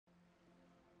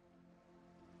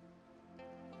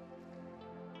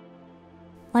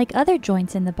Like other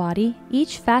joints in the body,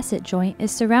 each facet joint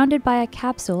is surrounded by a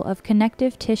capsule of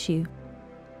connective tissue.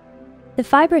 The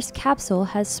fibrous capsule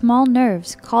has small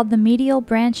nerves called the medial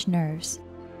branch nerves.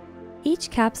 Each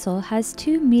capsule has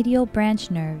two medial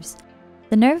branch nerves,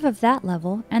 the nerve of that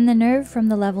level and the nerve from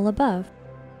the level above.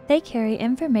 They carry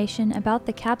information about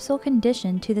the capsule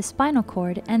condition to the spinal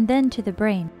cord and then to the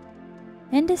brain.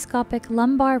 Endoscopic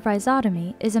lumbar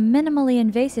rhizotomy is a minimally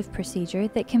invasive procedure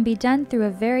that can be done through a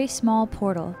very small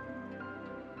portal.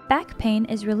 Back pain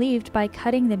is relieved by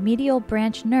cutting the medial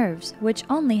branch nerves, which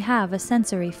only have a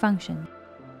sensory function.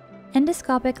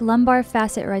 Endoscopic lumbar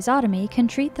facet rhizotomy can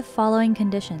treat the following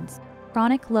conditions: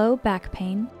 chronic low back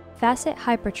pain, facet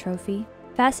hypertrophy,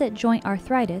 facet joint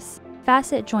arthritis,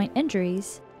 facet joint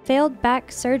injuries, failed back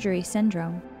surgery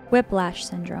syndrome, whiplash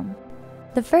syndrome.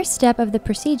 The first step of the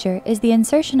procedure is the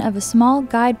insertion of a small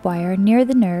guide wire near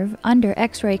the nerve under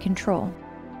X-ray control.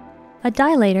 A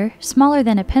dilator, smaller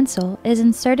than a pencil, is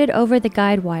inserted over the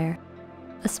guide wire.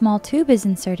 A small tube is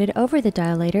inserted over the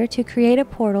dilator to create a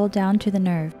portal down to the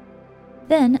nerve.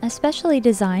 Then, a specially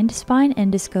designed spine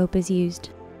endoscope is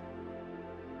used.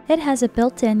 It has a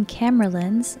built-in camera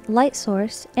lens, light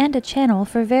source, and a channel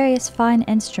for various fine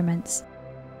instruments.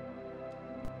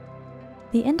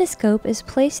 The endoscope is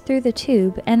placed through the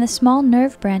tube and the small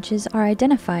nerve branches are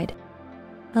identified.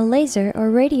 A laser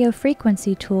or radio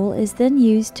frequency tool is then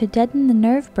used to deaden the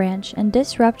nerve branch and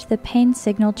disrupt the pain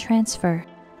signal transfer.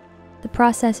 The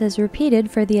process is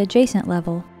repeated for the adjacent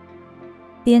level.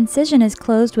 The incision is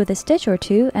closed with a stitch or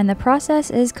two and the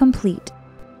process is complete.